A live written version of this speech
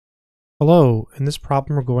Hello, in this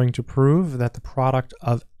problem we're going to prove that the product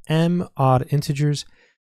of m odd integers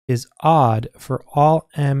is odd for all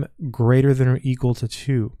m greater than or equal to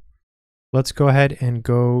 2. Let's go ahead and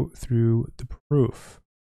go through the proof.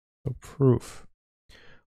 So proof.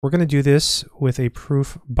 We're going to do this with a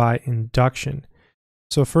proof by induction.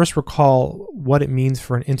 So first recall what it means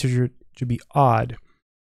for an integer to be odd.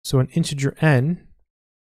 So an integer n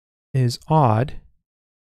is odd.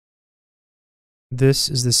 This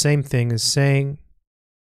is the same thing as saying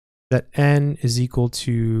that n is equal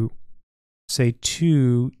to, say,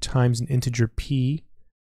 2 times an integer p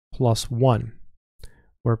plus 1,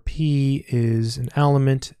 where p is an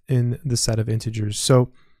element in the set of integers.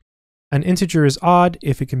 So an integer is odd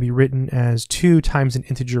if it can be written as 2 times an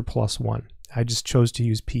integer plus 1. I just chose to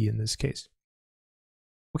use p in this case.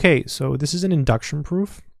 Okay, so this is an induction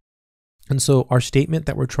proof. And so our statement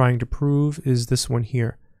that we're trying to prove is this one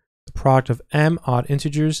here. The product of m odd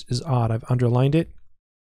integers is odd. I've underlined it.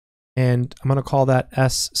 And I'm going to call that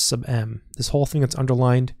S sub m. This whole thing that's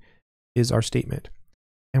underlined is our statement.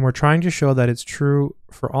 And we're trying to show that it's true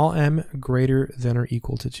for all m greater than or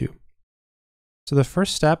equal to 2. So the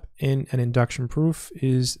first step in an induction proof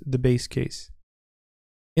is the base case.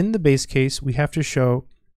 In the base case, we have to show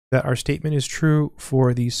that our statement is true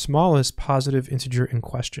for the smallest positive integer in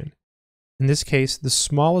question. In this case, the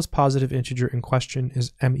smallest positive integer in question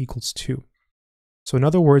is m equals 2. So in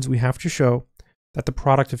other words, we have to show that the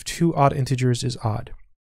product of two odd integers is odd.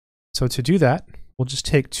 So to do that, we'll just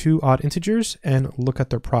take two odd integers and look at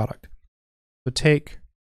their product. So take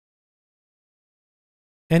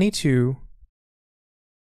any two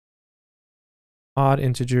odd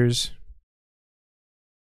integers,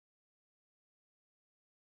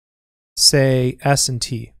 say s and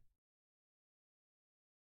t.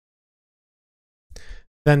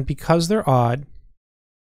 Then because they're odd,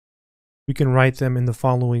 we can write them in the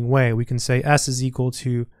following way. We can say s is equal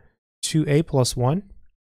to 2a plus 1,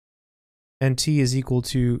 and t is equal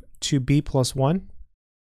to 2b plus 1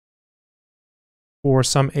 for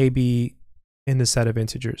some ab in the set of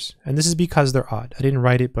integers. And this is because they're odd. I didn't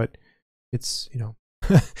write it, but it's,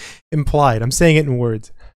 implied. I'm saying it in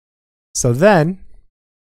words. So then,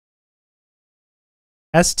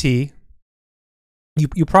 st,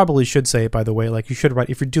 you probably should say it, by the way, like you should write,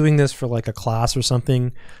 if you're doing this for like a class or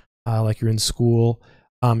something, like you're in school,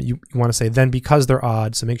 you want to say then because they're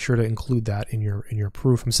odd, so make sure to include that in your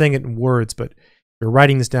proof. I'm saying it in words, but you're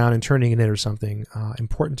writing this down and turning it in or something,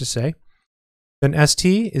 important to say. Then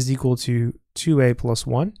st is equal to 2a plus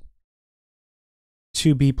 1,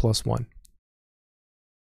 2b plus 1.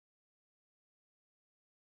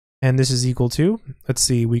 And this is equal to, let's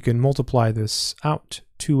see, we can multiply this out.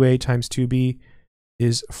 2a times 2b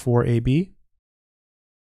is 4ab.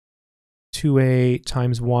 2a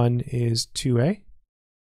times 1 is 2a.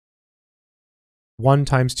 1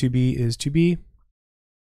 times 2b is 2b.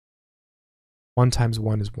 1 times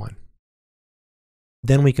 1 is 1.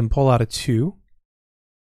 Then we can pull out a 2.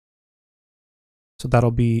 So that'll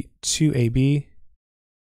be 2ab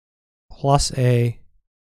plus a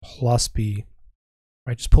plus b.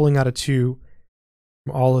 Right, just pulling out a 2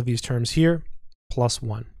 from all of these terms here, plus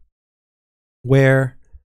 1. Where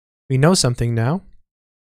we know something now.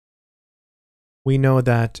 We know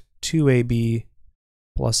that 2ab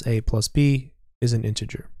plus a plus b is an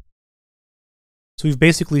integer. So we've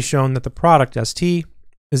basically shown that the product st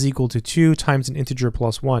is equal to 2 times an integer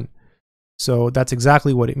plus 1. So that's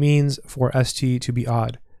exactly what it means for st to be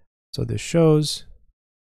odd. So this shows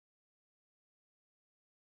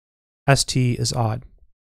st is odd.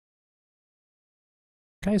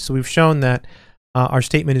 Okay, so we've shown that our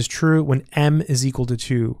statement is true when m is equal to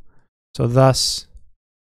 2. So thus,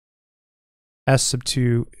 s sub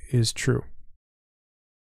 2 is true.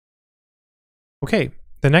 Okay,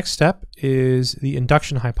 the next step is the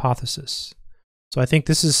induction hypothesis. So I think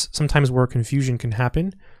this is sometimes where confusion can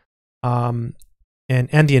happen, and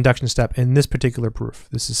the induction step in this particular proof.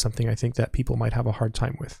 This is something I think that people might have a hard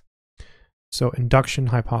time with. So induction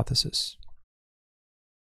hypothesis.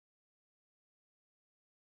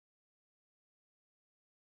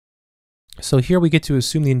 So here we get to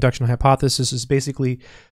assume the induction hypothesis is basically,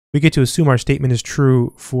 we get to assume our statement is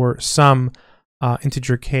true for some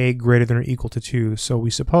integer k greater than or equal to 2. So we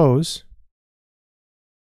suppose,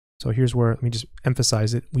 so here's where, let me just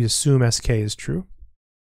emphasize it, we assume sk is true.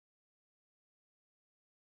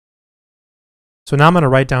 So now I'm going to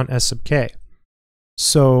write down s sub k.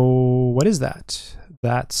 So what is that?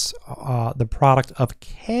 That's the product of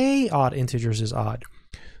k odd integers is odd.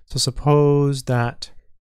 So suppose that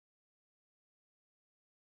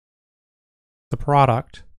the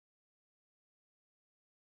product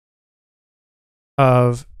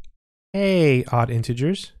of k odd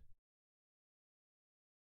integers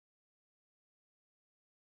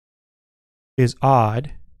is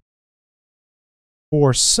odd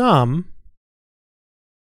for some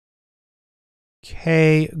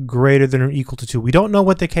k greater than or equal to 2. We don't know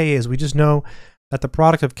what the k is. We just know that the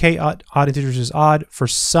product of k odd integers is odd for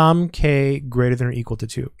some k greater than or equal to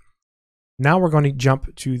 2. Now we're going to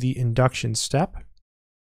jump to the induction step.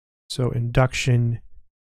 So induction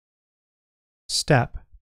step.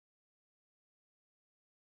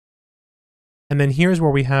 And then here's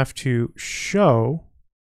where we have to show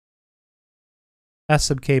s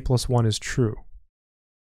sub k plus 1 is true.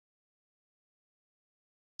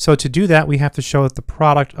 So to do that, we have to show that the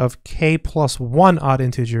product of k plus 1 odd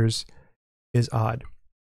integers is odd.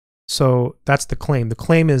 So that's the claim. The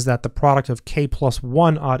claim is that the product of k plus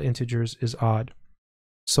 1 odd integers is odd.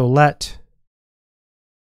 So let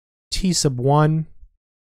t sub 1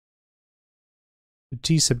 to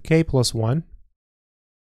t sub k plus 1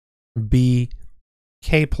 be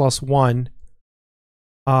k plus 1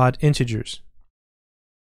 odd integers.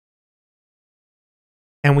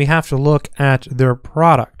 And we have to look at their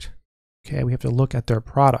product. Okay, we have to look at their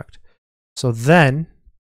product. So then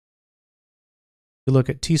you look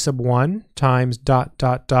at t sub 1 times dot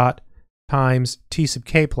dot dot times t sub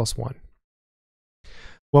k plus 1.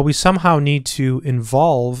 Well, we somehow need to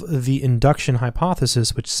involve the induction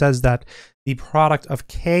hypothesis, which says that the product of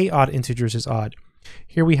k odd integers is odd.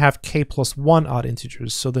 Here we have k plus 1 odd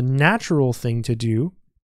integers. So the natural thing to do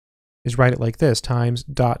is write it like this, times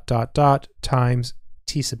dot dot dot times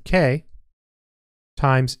t sub k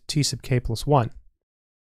times t sub k plus 1.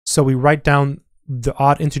 So we write down the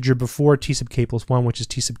odd integer before t sub k plus 1, which is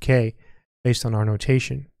t sub k, based on our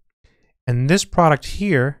notation. And this product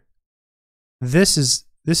here, this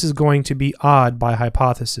is going to be odd by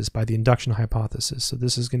hypothesis, by the induction hypothesis. So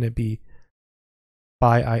this is going to be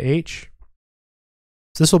by IH.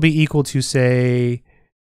 So this will be equal to, say,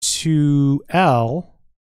 2L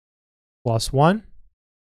plus 1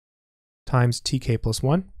 times tk plus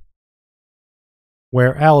 1,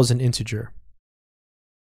 where L is an integer.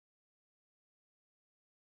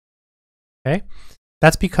 Okay?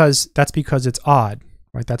 That's because it's odd,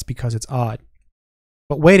 right? That's because it's odd.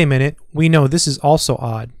 But wait a minute, we know this is also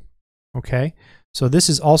odd. Okay? So this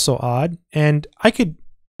is also odd, and I could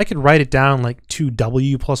write it down like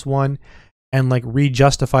 2W plus 1 and like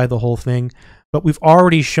re-justify the whole thing, but we've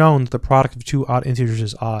already shown that the product of two odd integers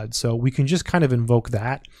is odd, so we can just kind of invoke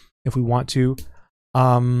that if we want to.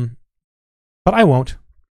 But I won't.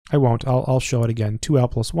 I'll show it again.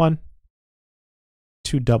 2L plus 1,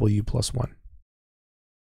 2W plus 1,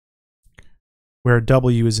 where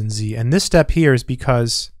W is in Z. And this step here is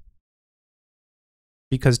because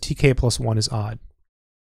tk plus 1 is odd.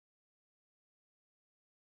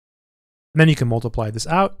 And then you can multiply this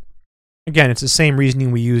out. Again, it's the same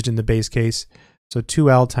reasoning we used in the base case. So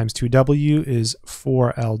 2L times 2W is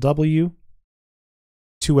 4LW.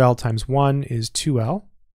 2L times 1 is 2L.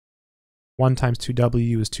 1 times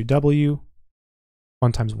 2W is 2W.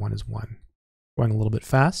 1 times 1 is 1. Going a little bit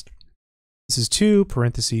fast. This is 2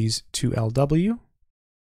 parentheses 2LW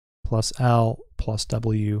plus L plus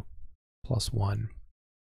W plus 1.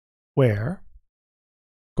 Where,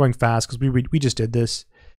 going fast because we just did this,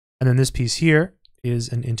 and then this piece here is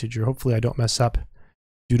an integer. Hopefully I don't mess up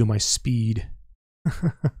due to my speed.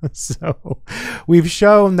 So we've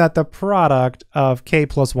shown that the product of k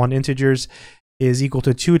plus 1 integers is equal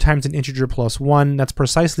to 2 times an integer plus 1. That's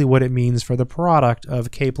precisely what it means for the product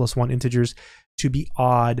of k plus 1 integers to be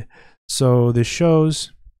odd. So this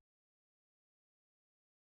shows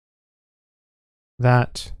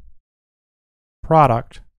that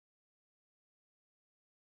product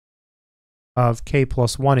of k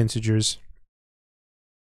plus 1 integers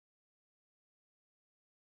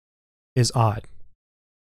is odd.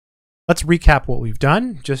 Let's recap what we've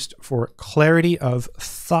done just for clarity of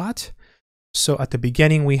thought. So at the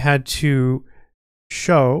beginning, we had to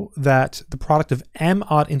show that the product of m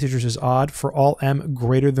odd integers is odd for all m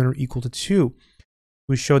greater than or equal to 2.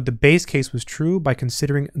 We showed the base case was true by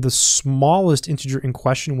considering the smallest integer in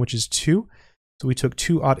question, which is 2. So we took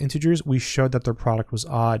 2 odd integers. We showed that their product was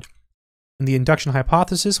odd. In the induction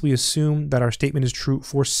hypothesis, we assume that our statement is true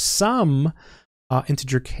for some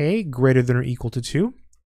integer k greater than or equal to 2.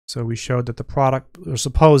 So we showed that the product, or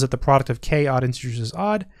suppose that the product of k odd integers is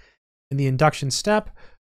odd. In the induction step,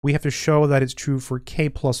 we have to show that it's true for k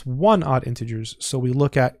plus 1 odd integers. So we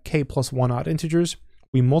look at k plus 1 odd integers,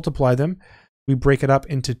 we multiply them, we break it up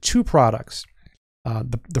into 2 products.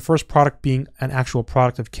 The first product being an actual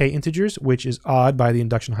product of k integers, which is odd by the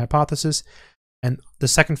induction hypothesis, and the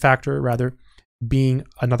second factor, rather, being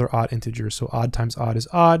another odd integer. So odd times odd is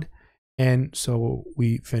odd, And so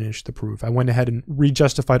we finished the proof. I went ahead and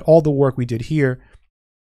rejustified all the work we did here,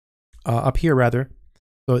 up here rather.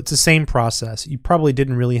 So it's the same process. You probably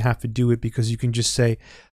didn't really have to do it because you can just say,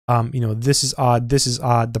 this is odd,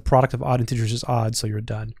 the product of odd integers is odd, so you're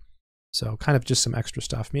done. So kind of just some extra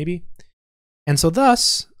stuff maybe. And so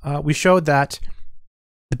thus, we showed that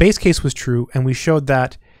the base case was true, and we showed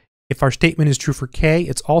that if our statement is true for k,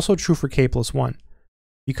 it's also true for k plus 1.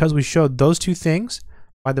 Because we showed those two things,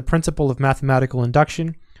 by the principle of mathematical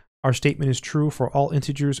induction, our statement is true for all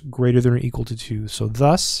integers greater than or equal to 2. So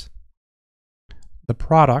thus, the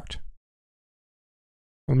product,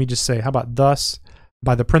 let me just say, how about thus,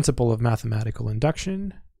 by the principle of mathematical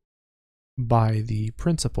induction, by the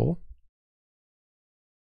principle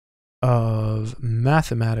of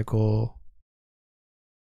mathematical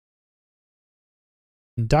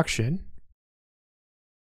induction,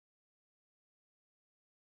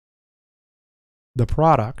 the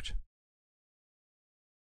product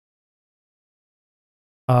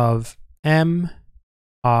of m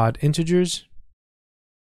odd integers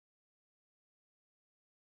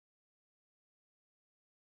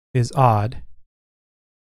is odd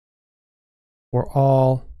for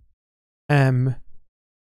all m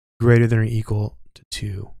greater than or equal to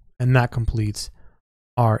 2. And that completes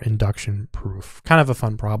our induction proof. Kind of a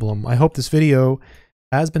fun problem. I hope this video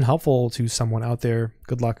has been helpful to someone out there.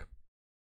 Good luck.